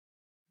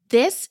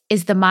This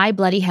is the My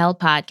Bloody Hell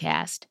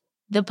podcast,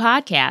 the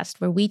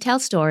podcast where we tell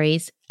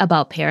stories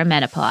about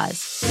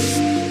perimenopause.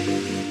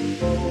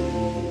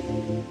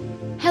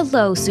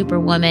 Hello,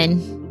 Superwoman.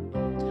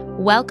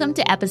 Welcome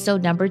to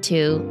episode number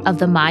 2 of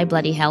the My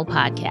Bloody Hell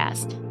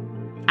podcast.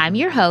 I'm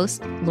your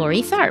host,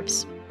 Lori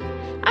Tharps.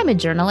 I'm a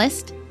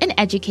journalist, an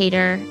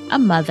educator, a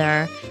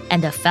mother,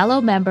 and a fellow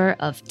member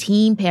of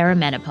Team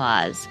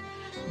Perimenopause.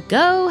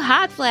 Go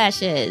hot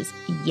flashes!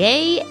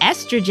 Yay,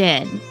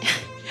 estrogen!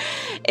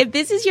 If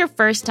this is your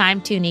first time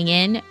tuning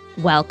in,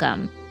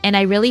 welcome, and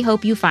I really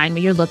hope you find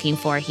what you're looking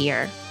for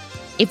here.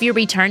 If you're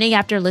returning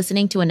after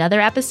listening to another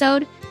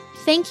episode,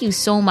 thank you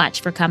so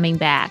much for coming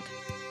back.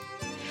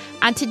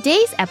 On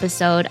today's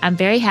episode, I'm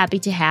very happy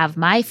to have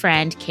my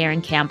friend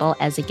Karen Campbell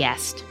as a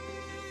guest.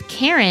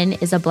 Karen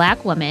is a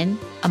Black woman,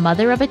 a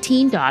mother of a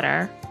teen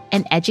daughter,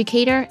 an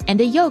educator, and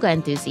a yoga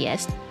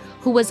enthusiast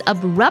who was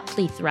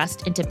abruptly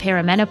thrust into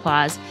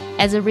perimenopause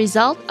as a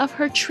result of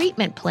her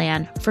treatment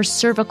plan for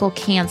cervical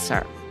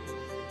cancer.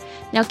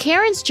 Now,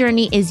 Karen's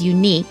journey is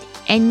unique,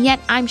 and yet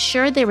I'm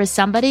sure there is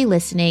somebody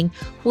listening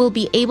who will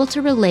be able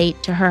to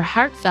relate to her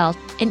heartfelt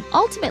and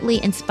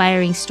ultimately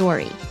inspiring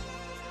story.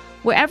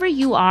 Wherever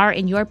you are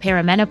in your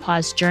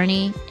perimenopause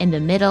journey, in the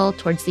middle,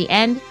 towards the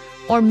end,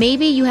 or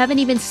maybe you haven't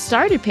even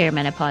started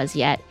perimenopause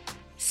yet,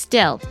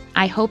 still,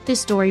 I hope this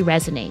story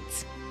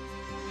resonates.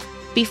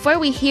 Before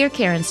we hear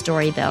Karen's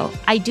story, though,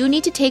 I do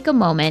need to take a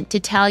moment to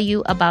tell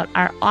you about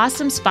our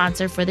awesome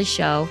sponsor for the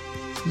show,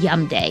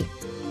 Yum Day.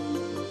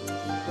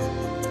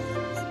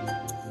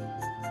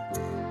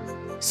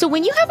 So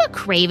when you have a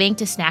craving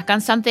to snack on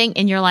something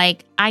and you're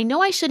like, I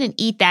know I shouldn't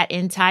eat that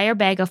entire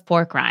bag of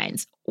pork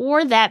rinds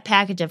or that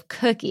package of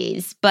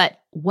cookies,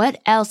 but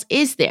what else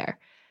is there?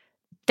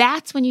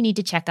 That's when you need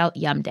to check out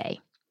Yum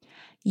Day.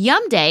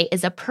 Yum Day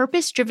is a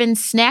purpose-driven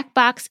snack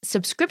box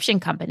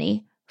subscription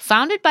company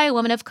founded by a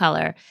woman of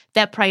color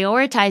that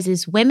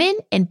prioritizes women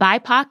and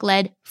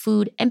BIPOC-led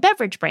food and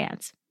beverage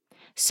brands.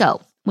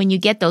 So when you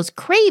get those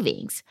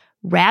cravings,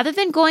 rather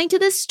than going to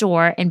the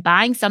store and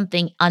buying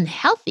something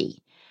unhealthy,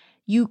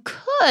 you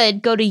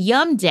could go to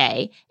Yum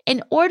Day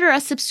and order a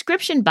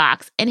subscription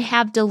box and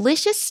have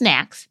delicious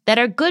snacks that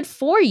are good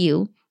for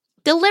you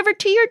delivered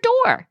to your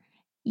door.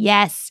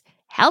 Yes,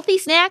 healthy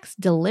snacks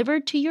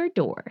delivered to your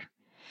door.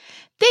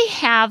 They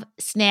have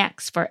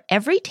snacks for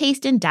every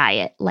taste and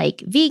diet,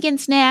 like vegan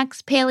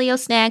snacks, paleo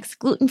snacks,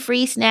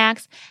 gluten-free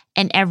snacks,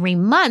 and every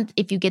month,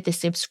 if you get the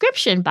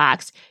subscription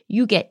box,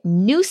 you get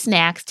new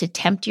snacks to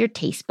tempt your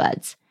taste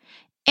buds.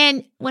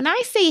 And when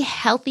I say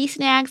healthy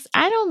snacks,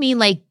 I don't mean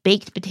like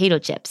baked potato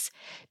chips.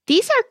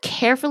 These are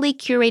carefully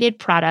curated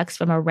products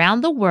from around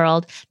the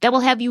world that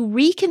will have you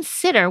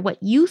reconsider what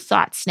you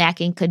thought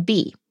snacking could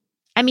be.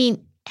 I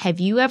mean, have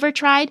you ever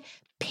tried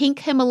pink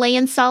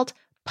Himalayan salt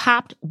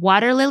popped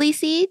water lily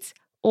seeds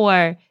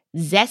or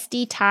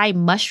zesty Thai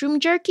mushroom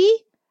jerky?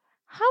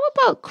 How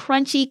about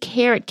crunchy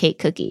carrot cake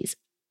cookies?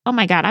 Oh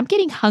my God, I'm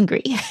getting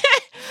hungry.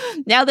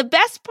 Now, the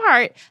best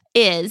part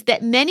is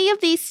that many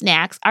of these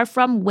snacks are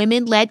from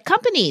women-led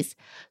companies.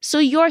 So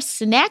your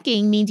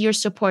snacking means you're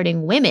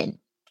supporting women.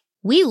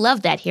 We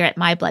love that here at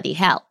My Bloody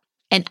Hell.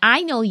 And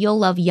I know you'll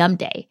love Yum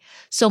Day.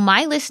 So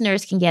my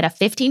listeners can get a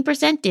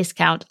 15%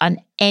 discount on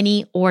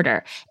any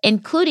order,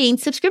 including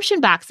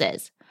subscription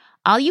boxes.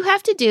 All you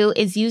have to do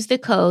is use the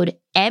code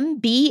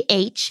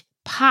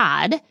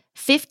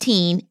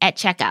MBHPOD15 at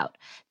checkout.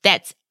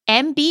 That's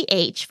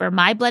MBH for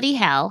My Bloody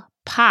Hell,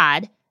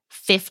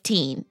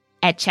 POD15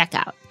 at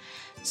checkout.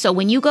 So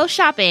when you go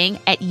shopping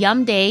at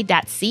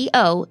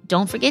yumday.co,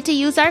 don't forget to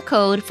use our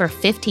code for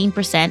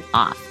 15%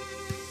 off.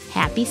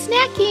 Happy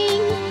snacking!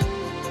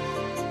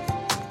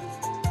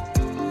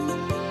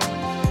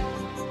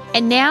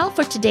 And now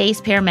for today's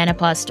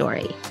perimenopause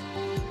story.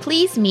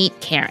 Please meet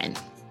Karen.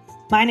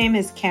 My name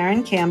is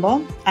Karen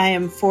Campbell. I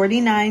am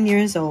 49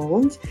 years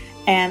old,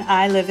 and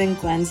I live in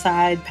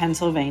Glenside,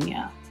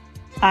 Pennsylvania.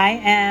 I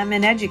am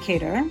an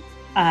educator.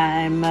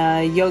 I'm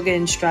a yoga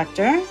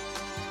instructor,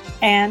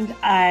 and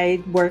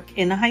I work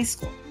in a high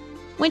school.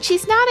 When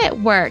she's not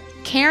at work,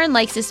 Karen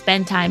likes to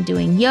spend time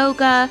doing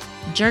yoga,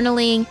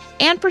 journaling,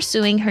 and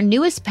pursuing her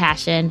newest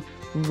passion,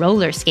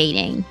 roller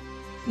skating.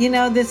 You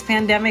know, this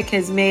pandemic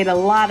has made a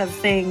lot of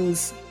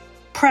things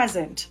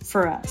present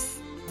for us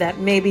that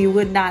maybe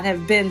would not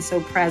have been so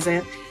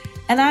present.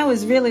 And I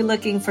was really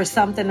looking for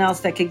something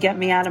else that could get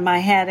me out of my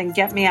head and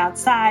get me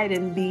outside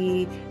and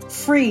be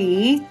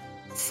free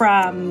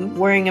from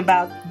worrying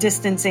about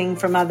distancing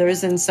from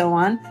others and so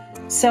on.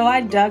 So I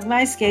dug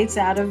my skates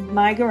out of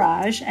my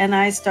garage and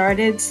I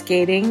started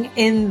skating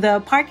in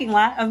the parking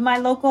lot of my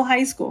local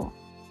high school.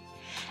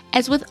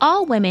 As with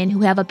all women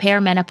who have a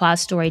perimenopause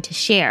story to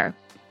share,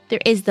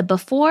 there is the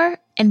before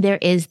and there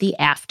is the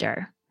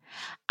after.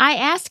 I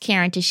asked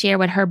Karen to share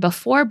what her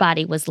before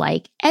body was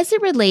like as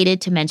it related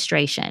to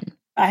menstruation.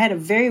 I had a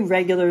very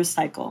regular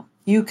cycle.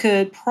 You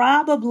could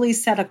probably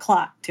set a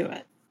clock to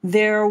it.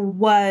 There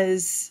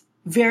was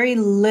very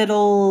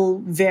little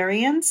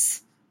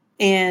variance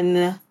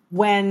in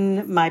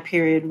when my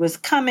period was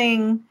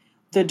coming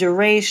the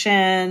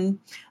duration.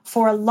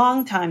 For a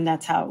long time,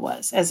 that's how it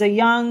was. As a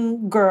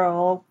young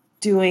girl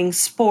doing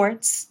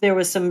sports, there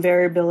was some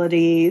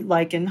variability,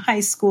 like in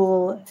high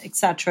school,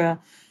 etc.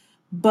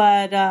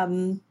 But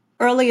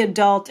early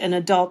adult and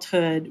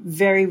adulthood,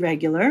 very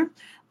regular.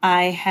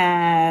 I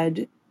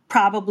had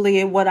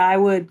probably what I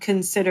would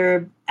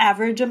consider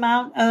average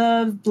amount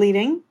of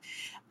bleeding.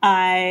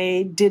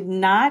 I did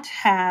not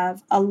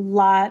have a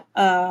lot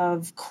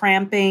of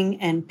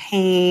cramping and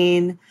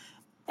pain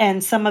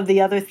and some of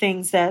the other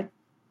things that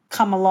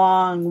come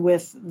along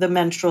with the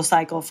menstrual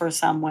cycle for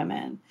some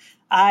women.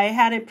 I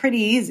had it pretty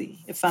easy,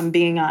 if I'm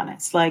being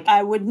honest. Like,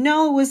 I would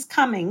know it was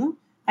coming.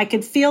 I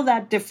could feel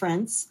that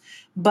difference,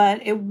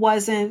 but it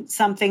wasn't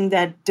something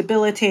that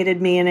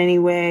debilitated me in any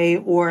way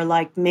or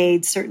like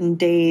made certain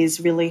days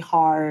really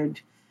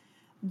hard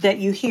that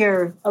you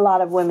hear a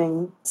lot of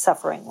women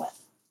suffering with.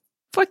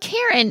 For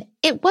Karen,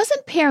 it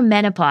wasn't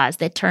perimenopause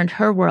that turned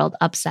her world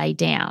upside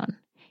down.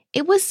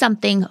 It was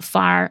something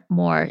far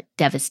more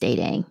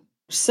devastating.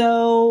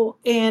 So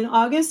in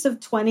August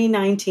of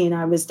 2019,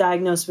 I was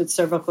diagnosed with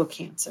cervical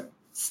cancer,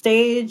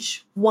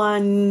 stage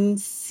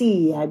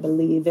 1C, I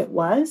believe it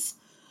was.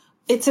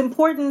 It's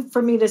important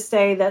for me to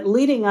say that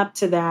leading up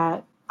to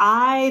that,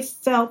 I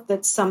felt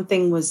that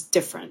something was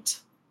different.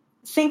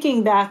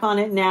 Thinking back on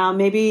it now,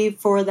 maybe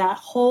for that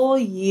whole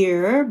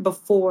year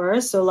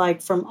before, so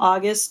like from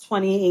August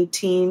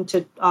 2018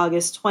 to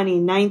August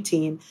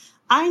 2019,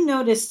 I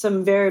noticed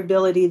some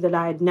variability that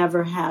I had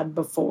never had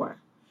before.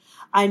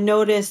 I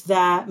noticed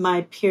that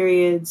my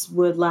periods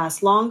would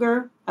last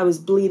longer. I was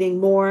bleeding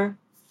more.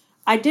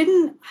 I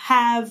didn't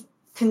have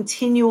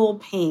continual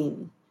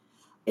pain.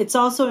 It's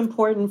also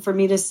important for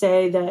me to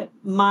say that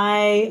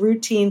my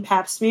routine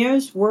pap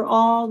smears were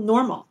all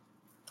normal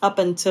up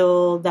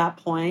until that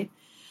point.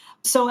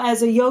 So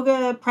as a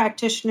yoga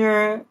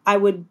practitioner, I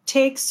would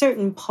take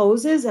certain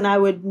poses and I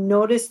would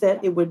notice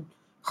that it would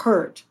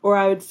hurt or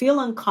I would feel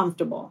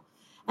uncomfortable.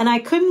 And I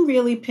couldn't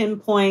really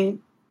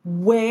pinpoint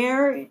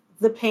where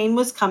the pain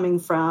was coming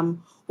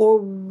from or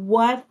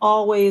what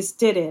always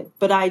did it,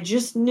 but I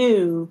just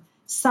knew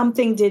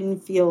something didn't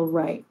feel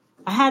right.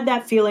 I had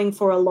that feeling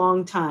for a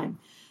long time.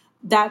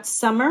 That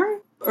summer,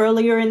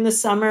 earlier in the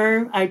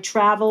summer, I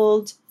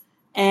traveled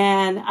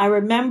and I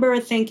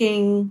remember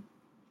thinking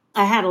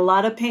I had a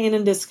lot of pain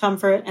and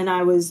discomfort and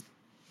I was,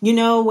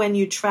 when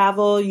you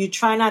travel, you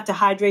try not to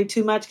hydrate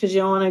too much because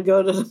you don't want to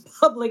go to the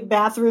public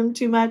bathroom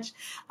too much.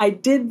 I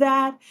did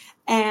that.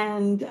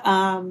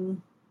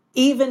 And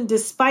even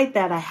despite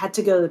that, I had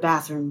to go to the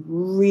bathroom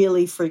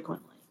really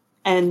frequently.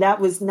 And that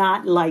was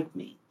not like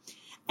me.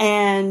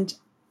 And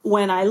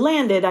when I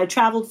landed, I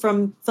traveled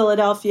from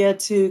Philadelphia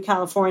to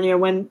California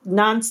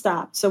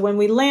nonstop. So when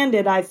we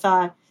landed, I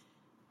thought,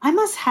 I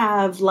must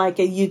have like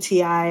a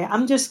UTI.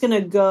 I'm just going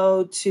to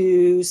go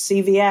to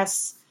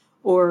CVS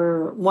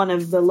or one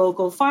of the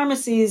local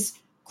pharmacies,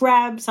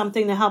 grab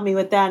something to help me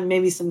with that and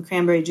maybe some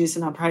cranberry juice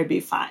and I'll probably be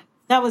fine.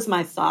 That was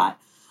my thought.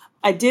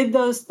 I did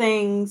those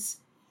things,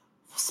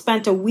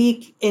 spent a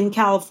week in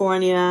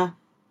California,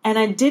 and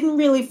I didn't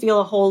really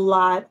feel a whole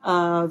lot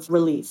of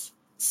relief.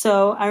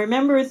 So I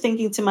remember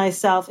thinking to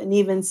myself and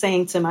even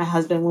saying to my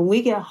husband, when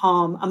we get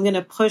home, I'm going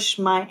to push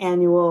my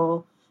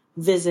annual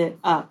visit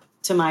up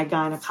to my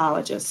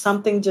gynecologist.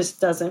 Something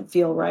just doesn't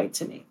feel right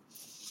to me.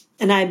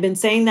 And I'd been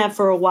saying that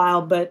for a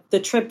while, but the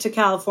trip to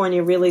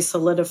California really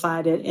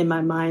solidified it in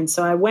my mind.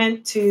 So I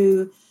went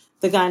to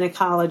the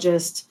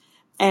gynecologist,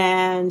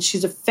 and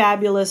she's a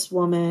fabulous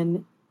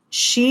woman.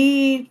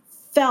 She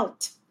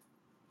felt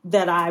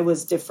that I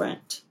was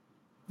different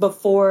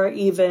before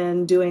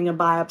even doing a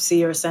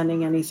biopsy or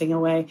sending anything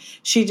away.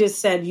 She just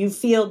said, you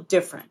feel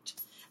different.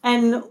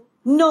 And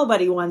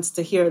nobody wants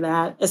to hear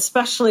that,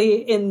 especially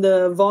in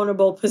the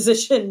vulnerable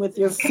position with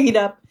your feet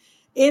up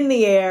in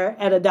the air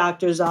at a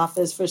doctor's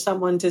office. For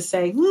someone to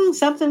say,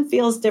 something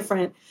feels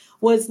different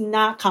was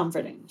not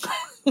comforting.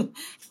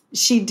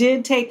 She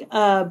did take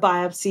a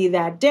biopsy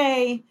that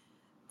day,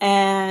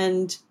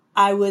 and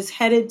I was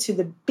headed to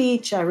the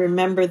beach. I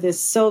remember this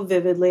so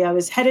vividly. I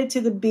was headed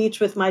to the beach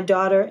with my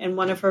daughter and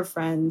one of her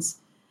friends.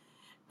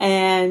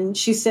 And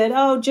she said,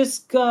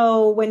 just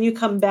go. When you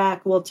come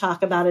back, we'll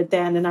talk about it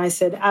then. And I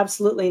said,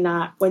 absolutely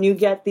not. When you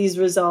get these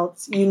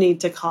results, you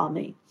need to call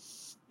me.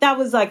 That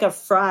was like a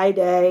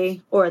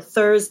Friday or a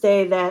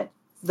Thursday that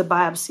the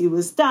biopsy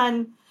was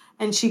done.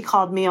 And she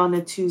called me on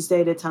a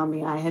Tuesday to tell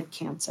me I had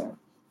cancer.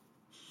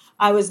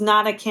 I was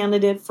not a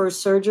candidate for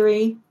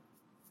surgery.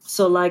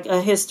 So like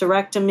a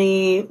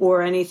hysterectomy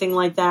or anything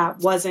like that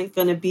wasn't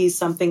going to be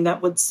something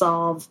that would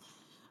solve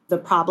the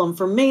problem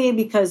for me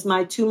because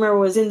my tumor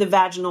was in the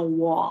vaginal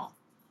wall.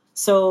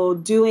 So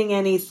doing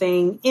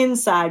anything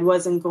inside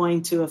wasn't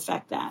going to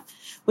affect that,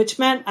 which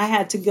meant I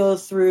had to go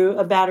through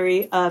a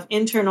battery of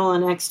internal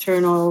and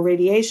external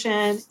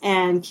radiation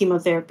and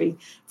chemotherapy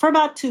for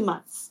about 2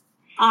 months.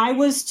 I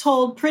was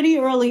told pretty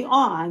early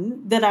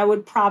on that I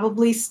would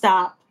probably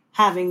stop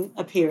having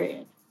a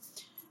period.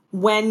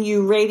 when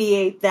you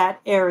radiate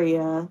that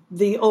area,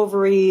 the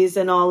ovaries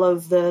and all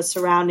of the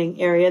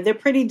surrounding area, they're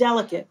pretty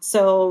delicate.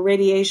 So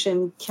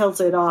radiation kills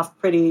it off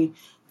pretty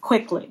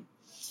quickly.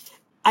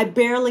 I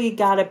barely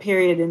got a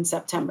period in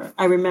September.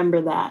 I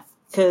remember that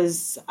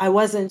because I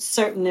wasn't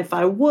certain if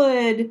I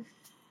would.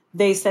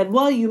 They said,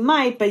 well, you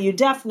might, but you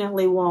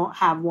definitely won't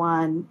have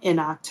one in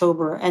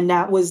October. And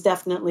that was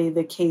definitely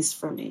the case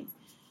for me.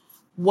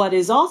 What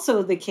is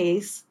also the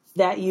case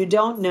that you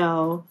don't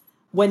know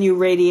when you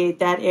radiate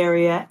that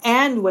area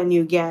and when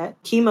you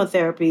get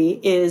chemotherapy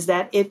is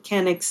that it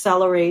can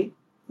accelerate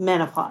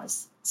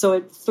menopause. So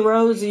it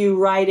throws you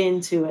right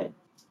into it.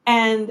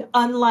 And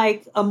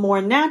unlike a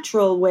more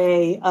natural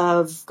way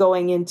of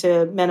going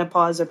into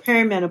menopause or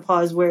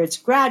perimenopause where it's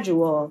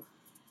gradual,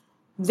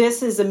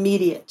 this is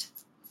immediate.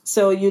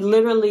 So you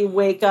literally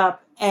wake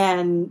up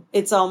and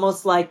it's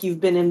almost like you've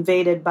been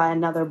invaded by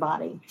another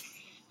body.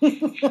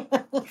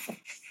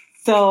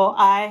 So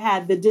I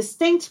had the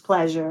distinct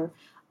pleasure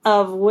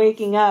of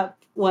waking up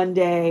one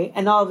day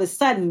and all of a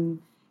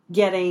sudden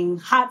getting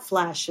hot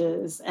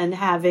flashes and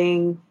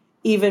having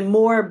even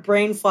more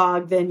brain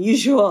fog than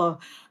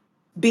usual,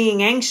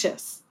 being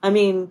anxious. I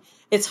mean,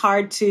 it's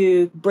hard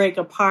to break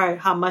apart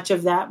how much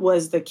of that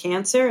was the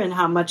cancer and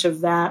how much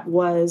of that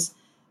was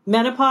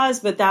menopause,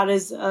 but that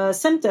is a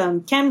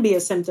symptom, can be a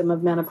symptom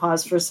of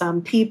menopause for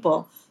some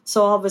people.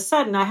 So all of a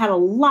sudden I had a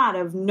lot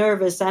of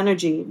nervous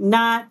energy,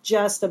 not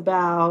just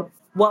about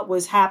what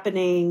was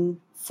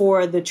happening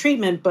for the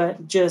treatment,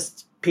 but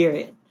just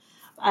period.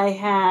 I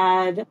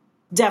had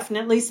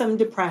definitely some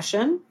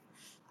depression.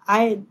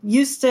 I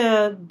used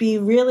to be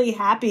really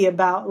happy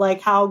about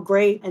like how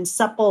great and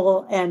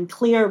supple and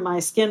clear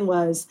my skin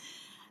was.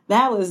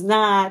 That was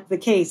not the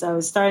case. I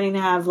was starting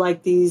to have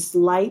like these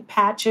light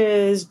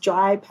patches,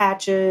 dry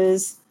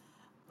patches.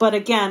 But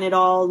again, it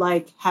all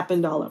like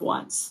happened all at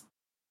once.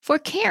 For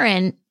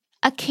Karen,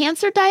 a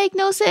cancer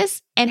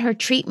diagnosis and her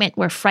treatment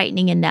were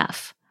frightening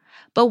enough.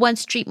 But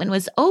once treatment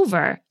was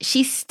over,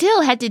 she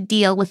still had to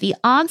deal with the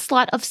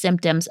onslaught of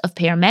symptoms of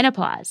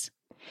perimenopause.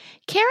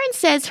 Karen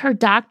says her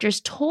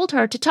doctors told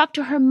her to talk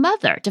to her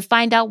mother to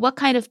find out what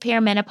kind of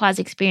perimenopause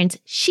experience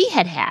she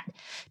had had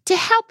to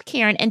help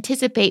Karen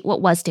anticipate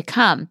what was to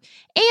come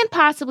and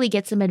possibly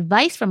get some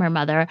advice from her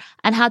mother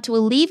on how to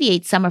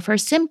alleviate some of her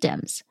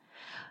symptoms.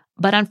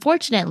 But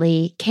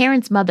unfortunately,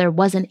 Karen's mother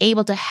wasn't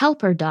able to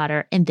help her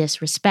daughter in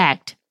this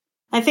respect.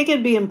 I think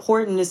it'd be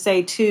important to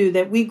say, too,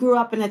 that we grew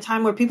up in a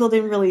time where people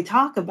didn't really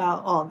talk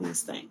about all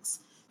these things.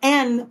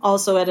 And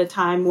also at a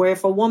time where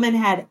if a woman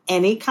had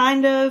any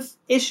kind of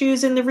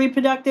issues in the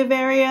reproductive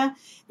area,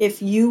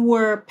 if you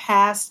were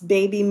past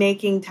baby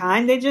making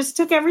time, they just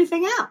took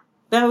everything out.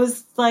 That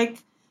was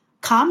like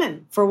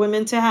common for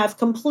women to have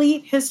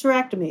complete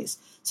hysterectomies.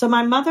 So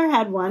my mother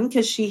had one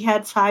because she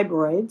had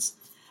fibroids.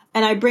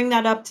 And I bring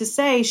that up to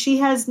say she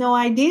has no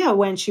idea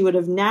when she would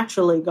have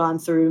naturally gone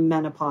through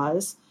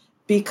menopause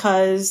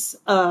because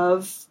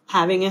of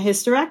having a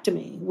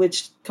hysterectomy,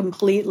 which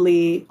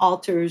completely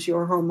alters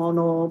your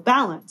hormonal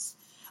balance.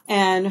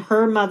 And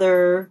her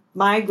mother,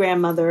 my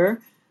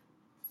grandmother,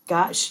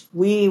 gosh,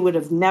 we would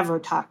have never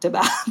talked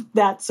about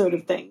that sort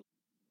of thing.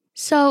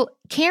 So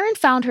Karen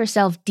found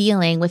herself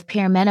dealing with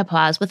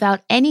perimenopause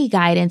without any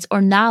guidance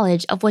or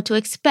knowledge of what to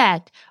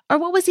expect or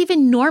what was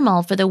even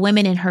normal for the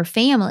women in her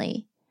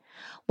family.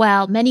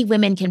 While many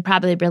women can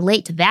probably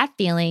relate to that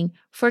feeling,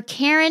 for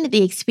Karen,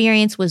 the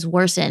experience was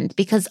worsened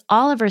because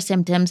all of her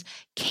symptoms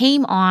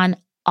came on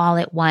all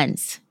at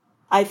once.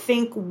 I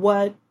think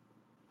what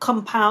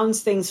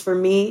compounds things for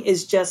me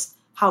is just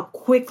how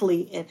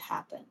quickly it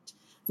happened.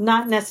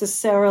 Not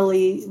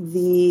necessarily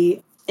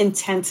the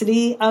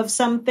intensity of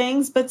some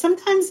things, but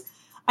sometimes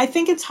I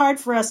think it's hard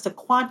for us to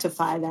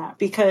quantify that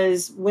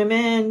because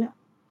women,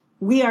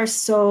 we are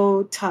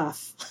so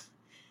tough.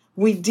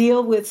 We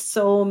deal with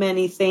so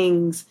many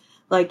things.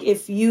 Like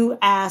if you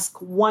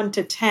ask 1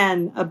 to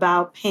 10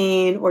 about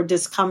pain or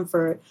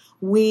discomfort,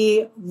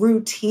 we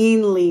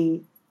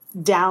routinely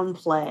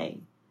downplay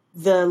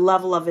the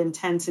level of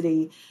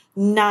intensity,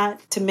 not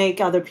to make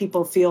other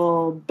people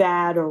feel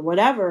bad or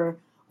whatever.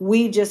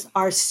 We just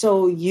are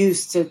so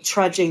used to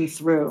trudging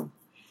through.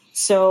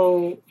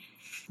 So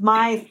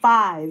my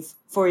 5,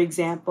 for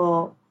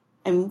example,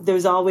 and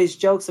there's always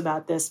jokes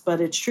about this,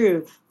 but it's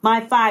true.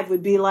 My 5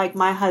 would be like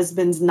my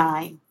husband's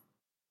 9.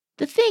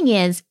 The thing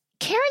is,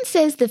 Karen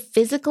says the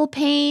physical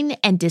pain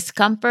and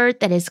discomfort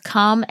that has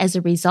come as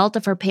a result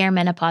of her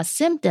perimenopause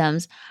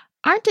symptoms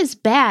aren't as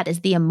bad as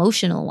the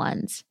emotional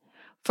ones.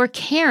 For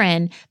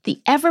Karen,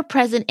 the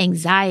ever-present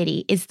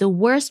anxiety is the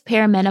worst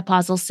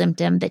perimenopausal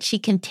symptom that she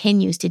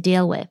continues to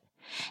deal with.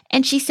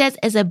 And she says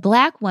as a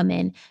Black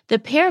woman, the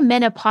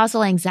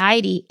perimenopausal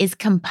anxiety is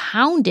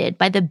compounded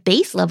by the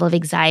base level of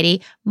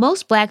anxiety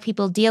most Black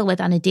people deal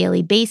with on a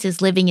daily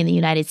basis living in the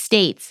United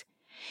States.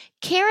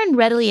 Karen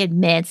readily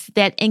admits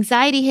that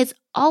anxiety has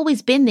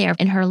always been there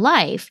in her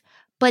life,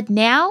 but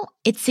now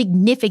it's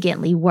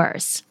significantly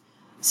worse.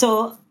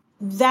 So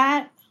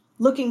that,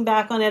 looking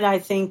back on it, I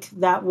think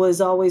that was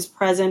always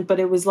present, but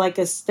it was like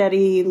a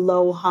steady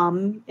low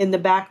hum in the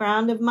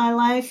background of my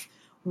life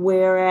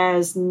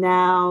whereas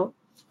now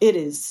it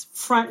is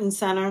front and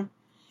center.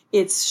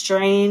 It's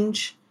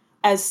strange.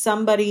 As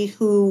somebody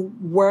who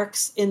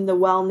works in the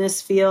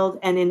wellness field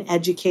and in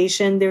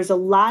education, there's a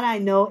lot I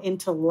know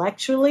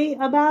intellectually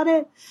about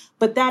it,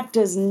 but that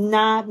does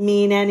not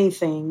mean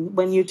anything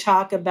when you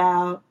talk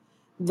about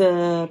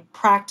the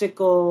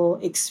practical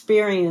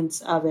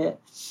experience of it.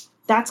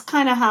 That's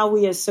kind of how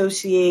we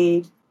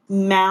associate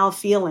mal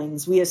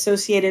feelings. We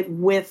associate it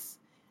with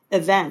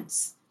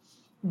events.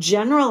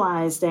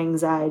 Generalized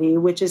anxiety,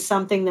 which is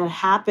something that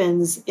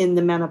happens in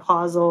the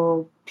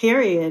menopausal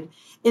period,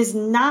 is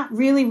not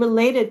really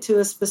related to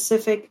a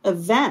specific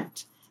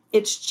event.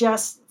 It's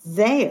just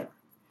there.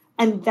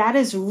 And that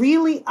is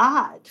really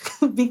odd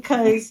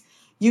because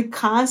you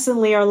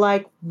constantly are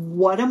like,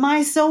 what am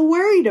I so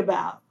worried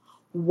about?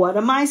 What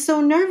am I so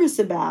nervous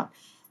about?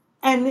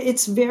 And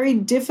it's very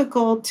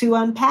difficult to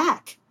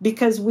unpack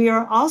because we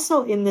are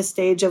also in the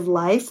stage of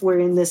life. We're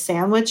in the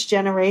sandwich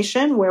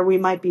generation where we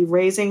might be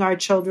raising our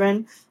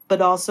children,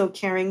 but also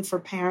caring for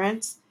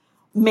parents,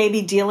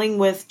 maybe dealing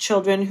with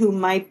children who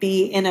might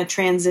be in a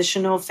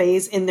transitional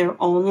phase in their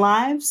own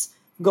lives,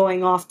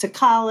 going off to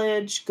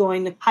college,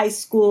 going to high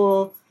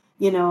school,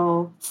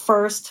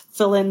 first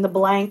fill in the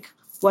blank,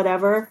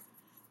 whatever.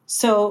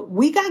 So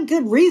we got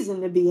good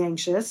reason to be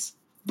anxious.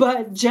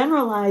 But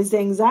generalized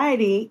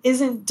anxiety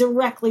isn't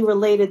directly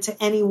related to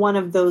any one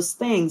of those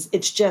things.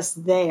 It's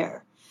just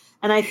there.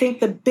 And I think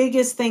the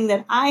biggest thing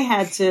that I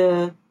had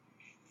to,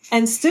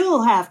 and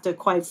still have to,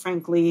 quite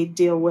frankly,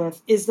 deal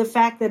with is the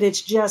fact that it's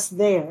just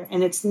there.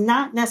 And it's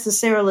not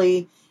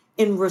necessarily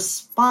in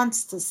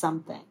response to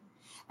something.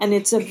 And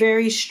it's a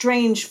very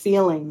strange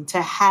feeling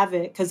to have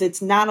it because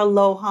it's not a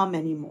low hum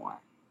anymore.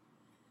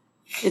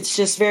 It's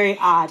just very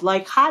odd.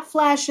 Like hot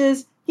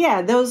flashes,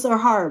 yeah, those are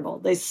horrible.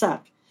 They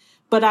suck.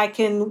 But I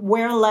can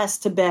wear less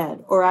to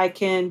bed, or I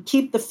can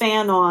keep the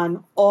fan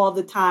on all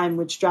the time,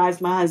 which drives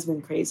my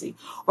husband crazy.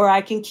 Or I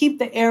can keep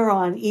the air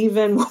on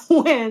even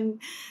when,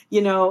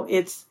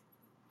 it's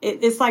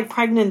like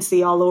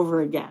pregnancy all over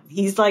again.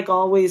 He's like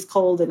always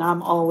cold and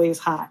I'm always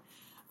hot.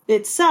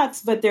 It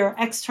sucks, but there are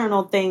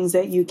external things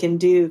that you can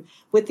do.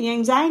 With the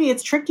anxiety,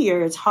 it's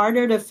trickier. It's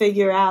harder to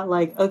figure out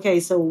like, okay,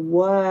 so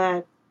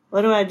what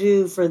do I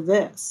do for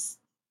this?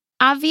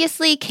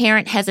 Obviously,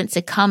 Karen hasn't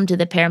succumbed to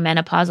the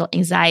perimenopausal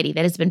anxiety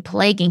that has been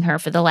plaguing her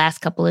for the last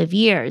couple of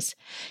years.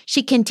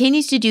 She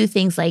continues to do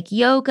things like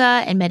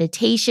yoga and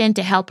meditation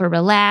to help her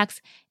relax,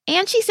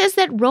 and she says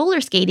that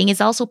roller skating is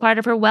also part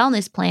of her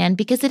wellness plan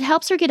because it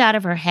helps her get out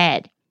of her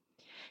head.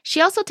 She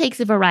also takes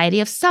a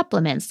variety of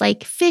supplements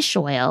like fish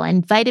oil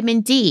and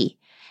vitamin D.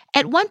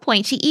 At one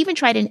point, she even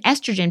tried an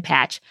estrogen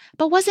patch,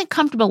 but wasn't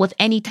comfortable with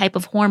any type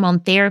of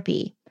hormone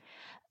therapy.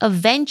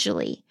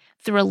 Eventually,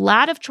 through a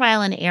lot of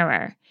trial and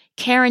error,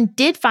 Karen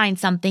did find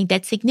something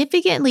that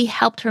significantly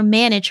helped her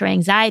manage her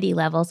anxiety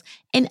levels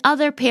and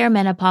other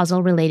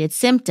perimenopausal-related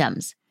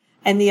symptoms.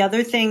 And the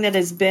other thing that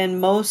has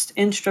been most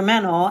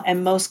instrumental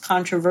and most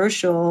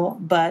controversial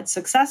but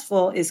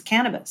successful is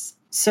cannabis.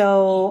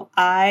 So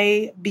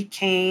I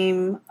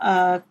became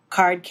a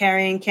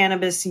card-carrying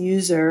cannabis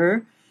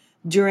user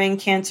during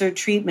cancer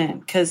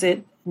treatment because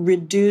it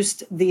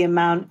reduced the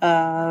amount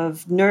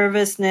of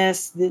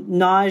nervousness, the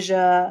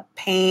nausea,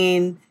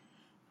 pain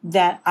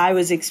that I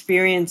was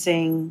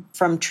experiencing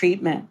from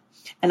treatment.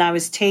 And I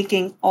was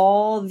taking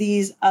all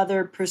these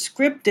other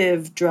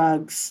prescriptive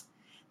drugs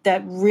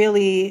that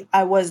really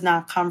I was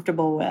not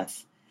comfortable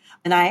with.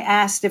 And I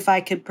asked if I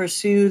could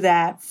pursue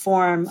that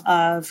form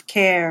of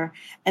care.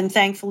 And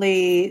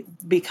thankfully,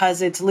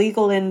 because it's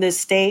legal in this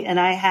state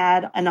and I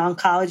had an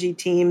oncology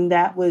team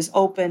that was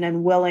open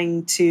and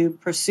willing to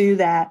pursue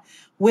that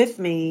with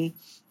me,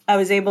 I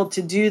was able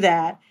to do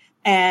that.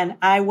 And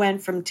I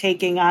went from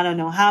taking, I don't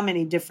know how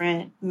many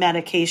different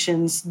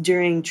medications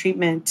during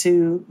treatment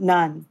to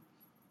none.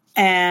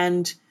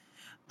 And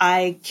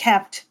I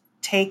kept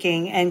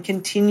taking and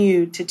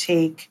continued to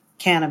take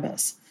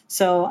cannabis.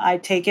 So I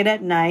take it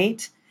at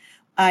night.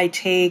 I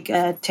take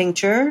a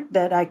tincture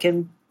that I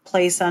can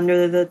place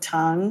under the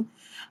tongue.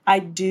 I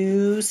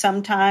do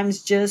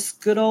sometimes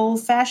just good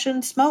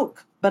old-fashioned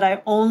smoke, but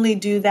I only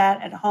do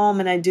that at home,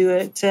 and I do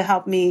it to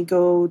help me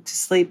go to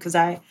sleep because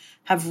I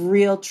have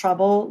real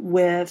trouble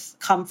with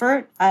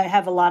comfort. I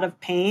have a lot of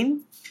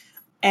pain.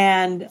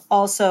 And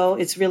also,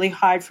 it's really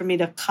hard for me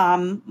to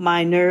calm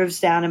my nerves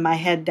down and my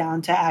head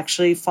down to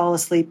actually fall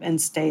asleep and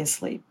stay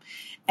asleep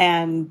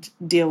and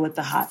deal with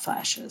the hot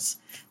flashes.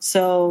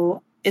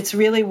 So it's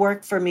really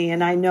worked for me.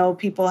 And I know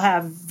people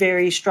have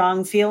very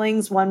strong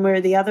feelings one way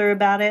or the other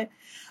about it.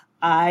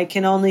 I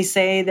can only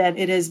say that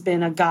it has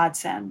been a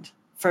godsend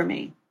for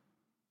me.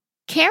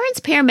 Karen's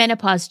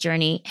perimenopause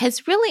journey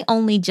has really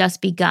only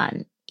just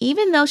begun,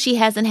 even though she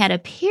hasn't had a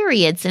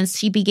period since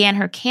she began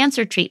her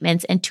cancer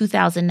treatments in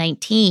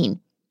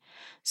 2019.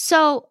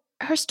 So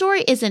her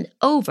story isn't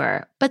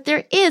over, but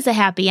there is a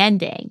happy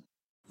ending.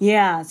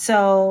 Yeah,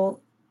 so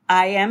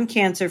I am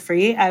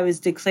cancer-free. I was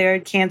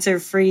declared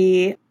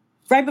cancer-free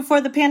right before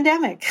the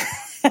pandemic.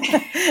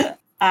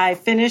 I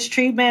finished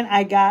treatment.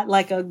 I got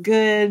like a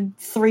good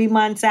 3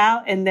 months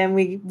out, and then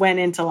we went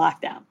into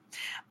lockdown.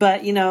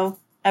 But,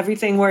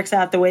 everything works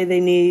out the way they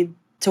need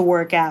to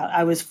work out.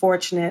 I was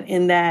fortunate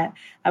in that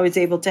I was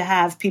able to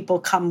have people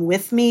come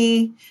with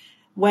me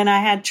when I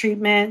had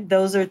treatment.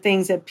 Those are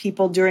things that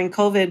people during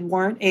COVID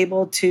weren't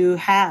able to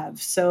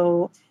have.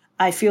 So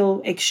I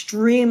feel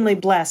extremely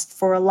blessed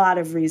for a lot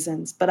of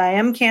reasons, but I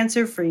am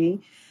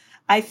cancer-free.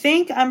 I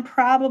think I'm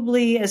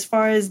probably, as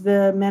far as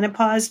the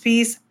menopause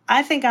piece,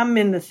 I think I'm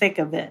in the thick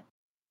of it.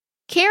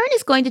 Karen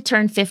is going to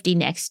turn 50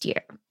 next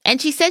year,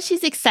 and she says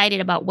she's excited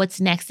about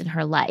what's next in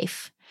her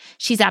life.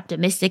 She's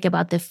optimistic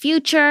about the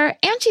future,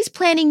 and she's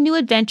planning new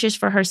adventures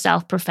for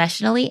herself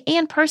professionally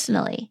and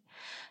personally.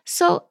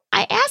 So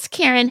I asked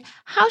Karen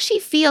how she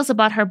feels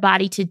about her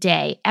body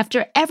today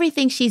after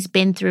everything she's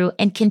been through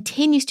and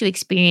continues to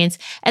experience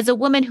as a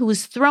woman who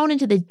was thrown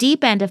into the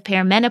deep end of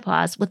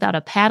perimenopause without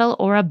a paddle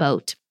or a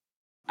boat.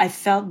 I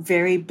felt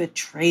very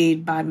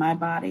betrayed by my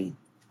body.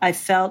 I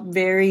felt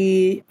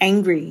very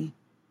angry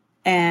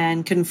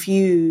and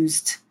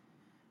confused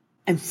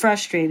and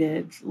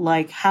frustrated.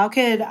 Like, how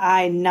could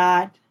I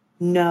not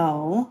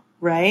know,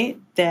 right?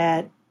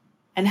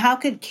 And how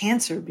could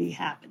cancer be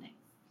happening?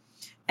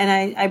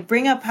 And I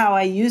bring up how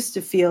I used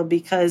to feel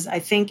because I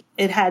think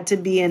it had to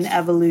be an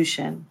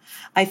evolution.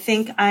 I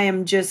think I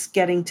am just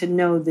getting to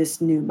know this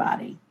new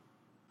body.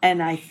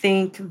 And I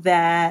think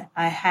that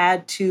I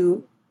had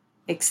to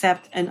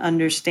accept and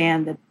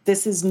understand that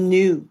this is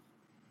new.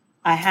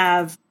 I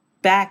have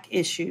back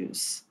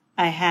issues.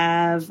 I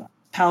have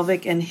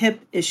pelvic and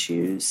hip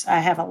issues. I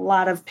have a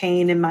lot of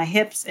pain in my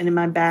hips and in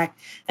my back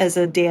as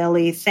a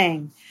daily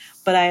thing.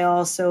 But I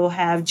also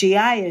have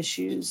GI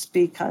issues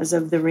because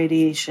of the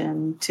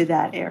radiation to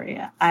that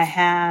area. I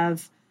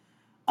have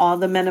all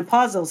the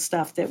menopausal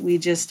stuff that we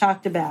just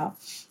talked about.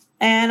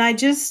 And I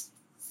just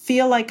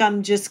feel like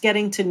I'm just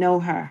getting to know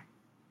her.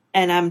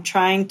 And I'm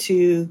trying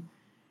to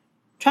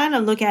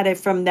look at it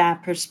from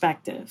that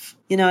perspective.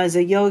 As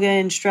a yoga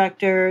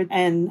instructor,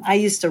 and I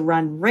used to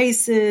run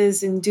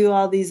races and do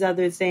all these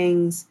other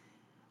things.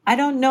 I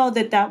don't know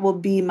that will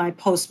be my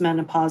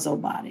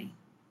postmenopausal body.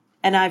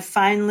 And I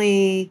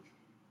finally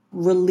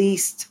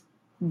released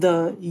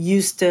the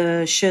used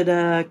to,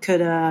 shoulda,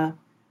 coulda,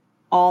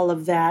 all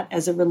of that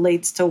as it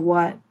relates to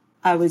what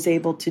I was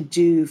able to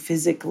do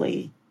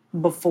physically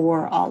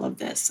before all of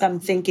this.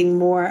 I'm thinking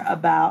more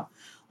about,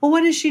 well,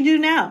 what does she do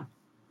now?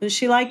 What does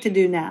she like to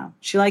do now?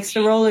 She likes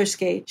to roller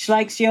skate. She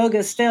likes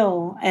yoga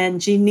still,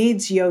 and she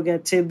needs yoga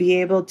to be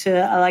able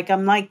to,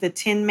 I'm like the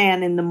Tin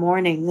Man in the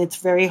morning. It's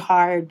very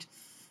hard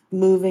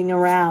moving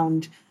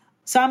around.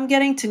 So I'm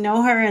getting to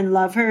know her and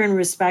love her and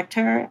respect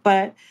her.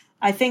 But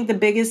I think the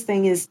biggest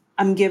thing is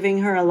I'm giving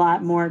her a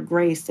lot more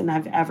grace than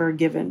I've ever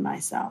given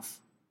myself.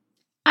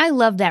 I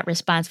love that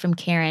response from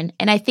Karen,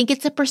 and I think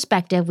it's a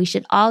perspective we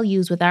should all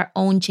use with our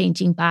own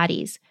changing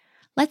bodies.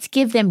 Let's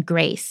give them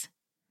grace.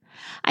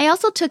 I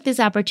also took this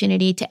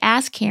opportunity to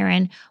ask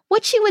Karen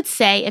what she would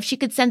say if she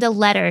could send a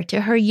letter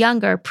to her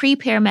younger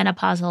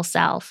pre-perimenopausal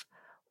self.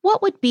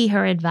 What would be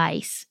her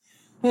advice?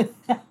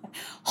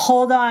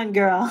 Hold on,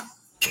 girl.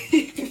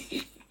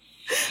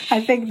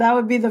 I think that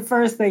would be the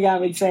first thing I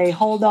would say.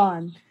 Hold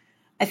on.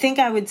 I think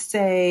I would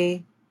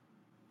say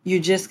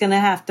you're just going to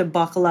have to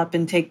buckle up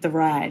and take the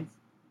ride.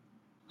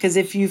 Because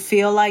if you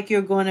feel like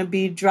you're going to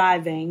be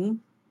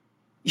driving,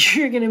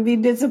 you're going to be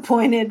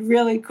disappointed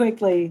really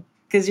quickly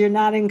because you're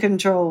not in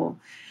control.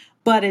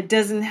 But it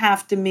doesn't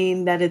have to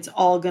mean that it's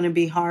all going to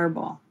be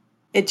horrible.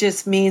 It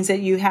just means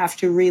that you have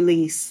to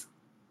release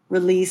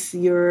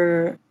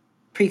your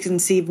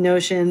preconceived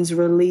notions,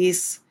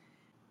 release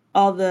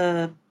all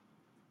the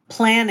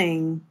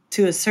planning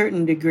to a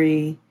certain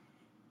degree,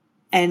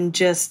 and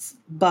just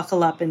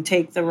buckle up and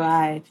take the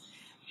ride.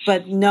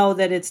 But know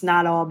that it's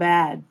not all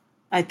bad.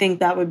 I think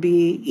that would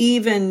be,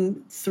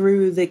 even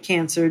through the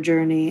cancer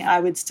journey, I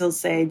would still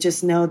say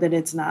just know that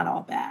it's not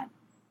all bad.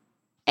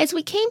 As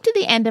we came to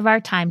the end of our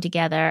time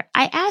together,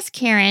 I asked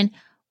Karen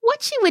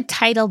what she would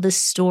title the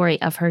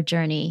story of her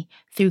journey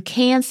through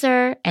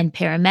cancer and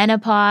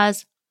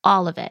perimenopause,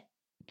 all of it.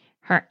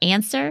 Her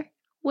answer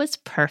was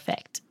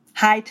perfect.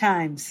 High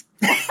times.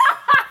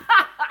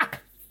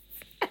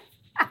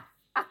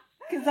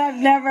 Because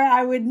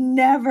I would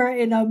never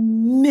in a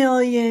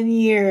million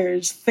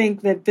years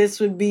think that this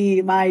would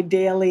be my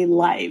daily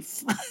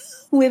life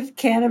with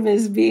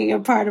cannabis being a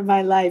part of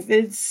my life.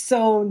 It's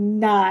so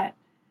not.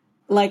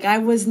 Like, I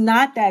was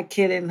not that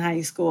kid in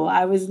high school.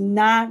 I was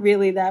not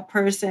really that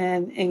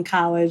person in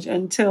college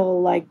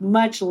until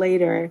much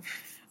later.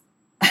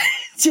 I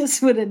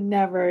just would have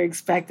never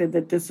expected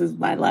that this is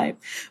my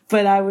life.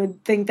 But I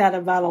would think that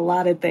about a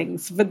lot of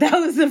things. But that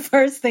was the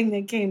first thing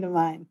that came to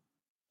mind.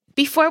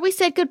 Before we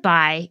said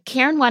goodbye,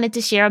 Karen wanted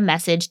to share a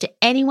message to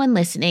anyone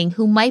listening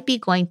who might be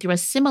going through a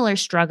similar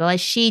struggle as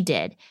she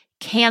did,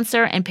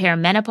 cancer and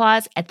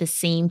perimenopause at the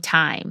same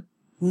time.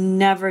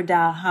 Never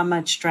doubt how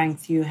much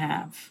strength you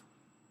have.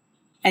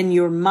 And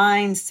your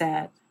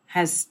mindset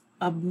has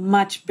a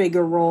much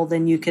bigger role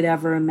than you could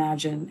ever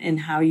imagine in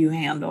how you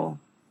handle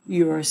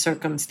your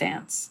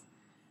circumstance.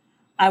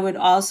 I would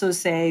also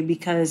say,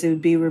 because it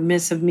would be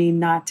remiss of me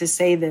not to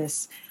say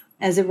this,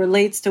 as it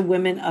relates to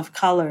women of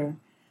color,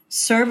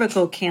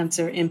 cervical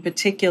cancer in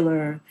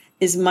particular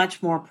is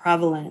much more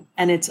prevalent,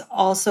 and it's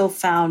also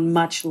found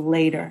much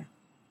later.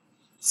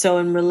 So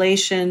in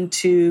relation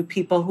to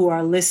people who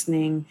are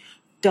listening,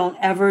 don't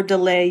ever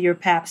delay your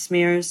pap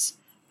smears.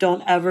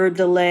 Don't ever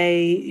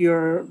delay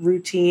your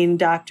routine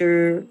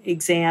doctor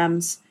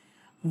exams.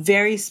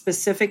 Very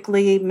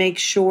specifically, make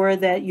sure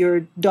that your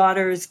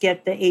daughters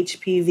get the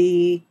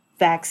HPV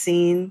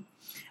vaccine.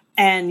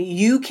 And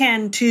you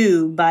can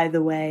too, by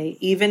the way,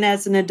 even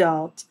as an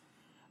adult.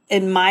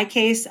 In my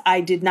case,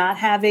 I did not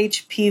have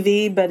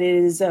HPV, but it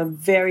is a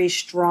very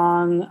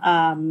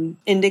strong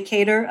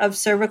indicator of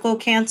cervical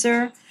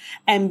cancer.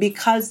 And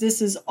because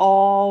this is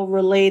all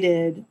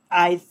related,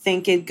 I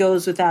think it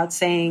goes without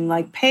saying,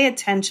 like, pay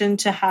attention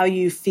to how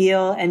you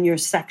feel and your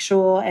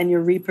sexual and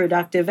your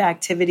reproductive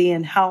activity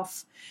and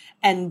health,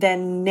 and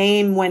then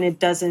name when it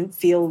doesn't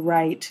feel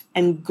right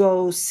and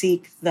go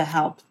seek the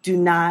help. Do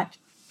not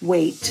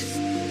wait.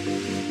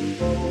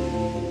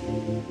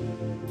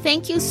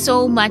 Thank you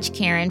so much,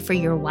 Karen, for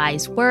your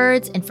wise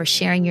words and for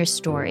sharing your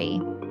story.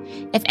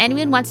 If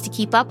anyone wants to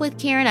keep up with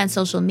Karen on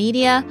social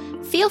media,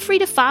 feel free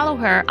to follow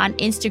her on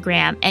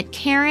Instagram at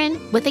Karen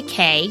with a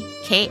K,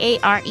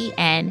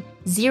 Karen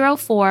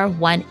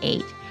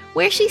 0418,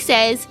 where she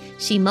says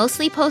she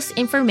mostly posts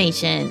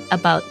information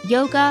about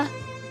yoga,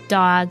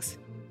 dogs,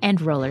 and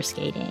roller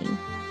skating.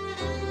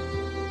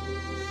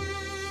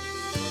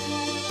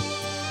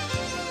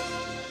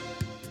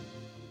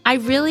 I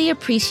really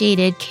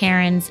appreciated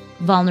Karen's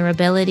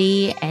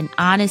vulnerability and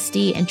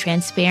honesty and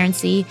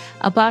transparency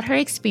about her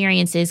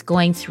experiences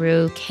going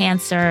through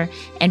cancer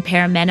and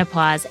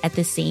perimenopause at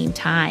the same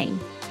time.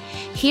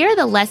 Here are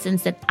the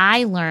lessons that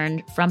I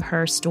learned from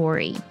her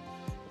story.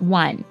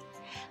 1,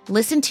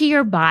 listen to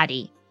your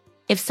body.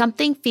 If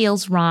something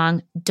feels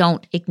wrong,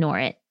 don't ignore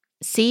it.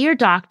 See your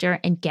doctor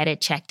and get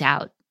it checked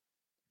out.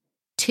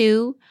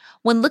 2,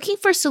 when looking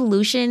for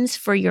solutions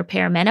for your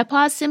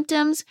perimenopause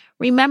symptoms,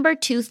 remember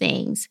 2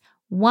 things.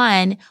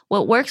 1,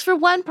 what works for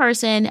one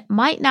person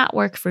might not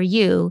work for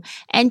you.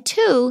 And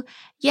 2,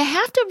 you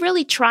have to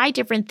really try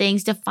different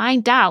things to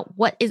find out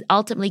what is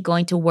ultimately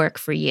going to work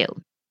for you.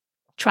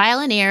 Trial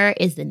and error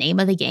is the name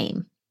of the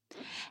game.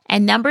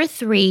 And number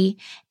 3,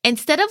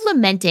 instead of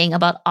lamenting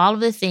about all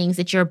of the things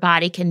that your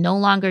body can no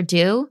longer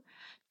do,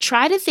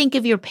 try to think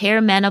of your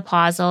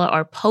perimenopausal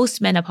or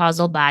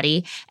postmenopausal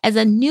body as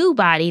a new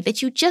body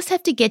that you just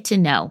have to get to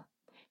know.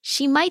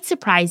 She might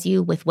surprise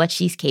you with what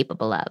she's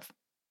capable of.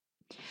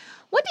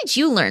 What did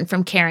you learn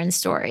from Karen's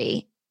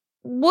story?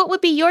 What would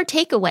be your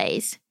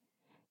takeaways?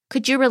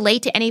 Could you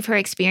relate to any of her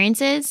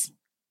experiences?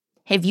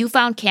 Have you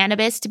found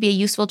cannabis to be a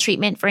useful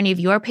treatment for any of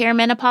your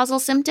perimenopausal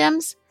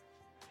symptoms?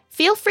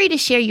 Feel free to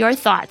share your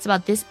thoughts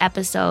about this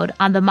episode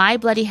on the My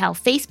Bloody Hell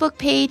Facebook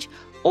page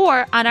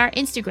or on our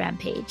Instagram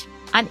page.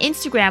 On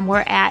Instagram,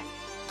 we're at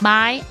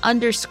my_bloodyhell.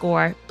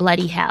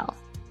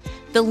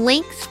 The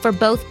links for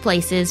both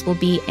places will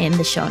be in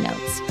the show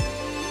notes.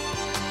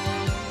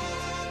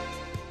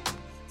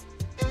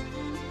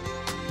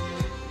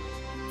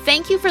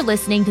 Thank you for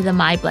listening to the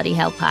My Bloody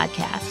Hell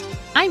podcast.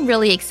 I'm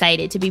really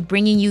excited to be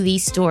bringing you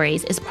these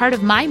stories as part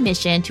of my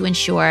mission to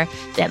ensure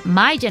that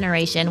my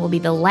generation will be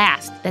the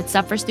last that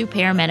suffers through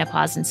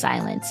perimenopause in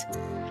silence.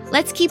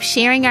 Let's keep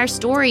sharing our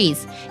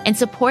stories and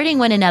supporting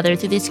one another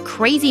through this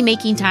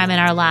crazy-making time in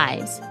our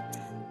lives.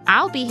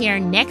 I'll be here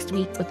next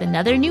week with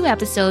another new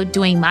episode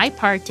doing my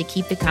part to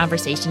keep the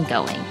conversation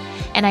going,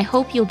 and I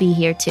hope you'll be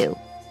here too.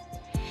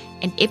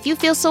 And if you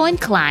feel so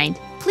inclined,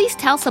 please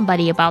tell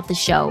somebody about the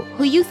show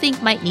who you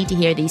think might need to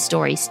hear these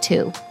stories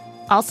too.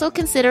 Also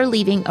consider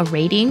leaving a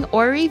rating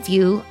or a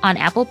review on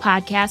Apple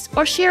Podcasts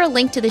or share a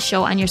link to the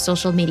show on your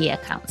social media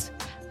accounts.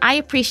 I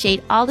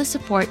appreciate all the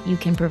support you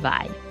can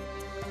provide.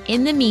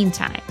 In the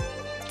meantime,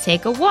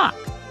 take a walk,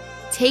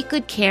 take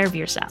good care of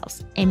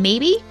yourselves, and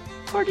maybe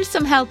order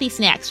some healthy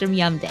snacks from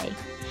Yum Day.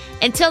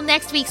 Until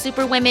next week,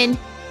 Superwomen,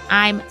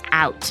 I'm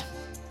out.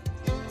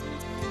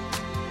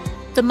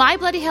 The My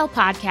Bloody Hell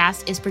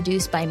podcast is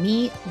produced by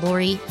me,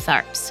 Lori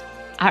Tharps.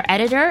 Our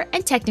editor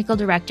and technical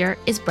director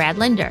is Brad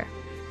Linder.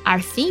 Our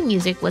theme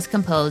music was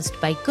composed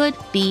by Good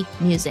Bee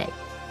Music.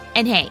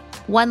 And hey,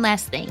 one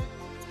last thing.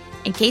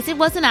 In case it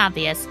wasn't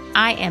obvious,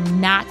 I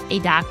am not a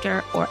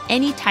doctor or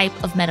any type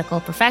of medical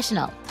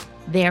professional.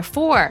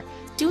 Therefore,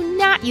 do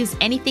not use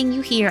anything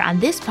you hear on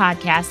this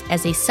podcast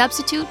as a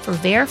substitute for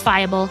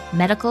verifiable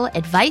medical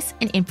advice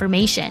and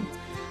information.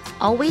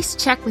 Always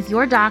check with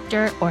your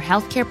doctor or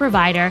healthcare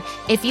provider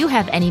if you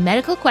have any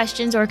medical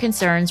questions or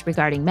concerns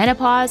regarding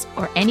menopause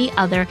or any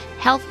other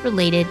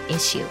health-related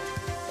issue.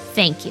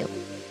 Thank you.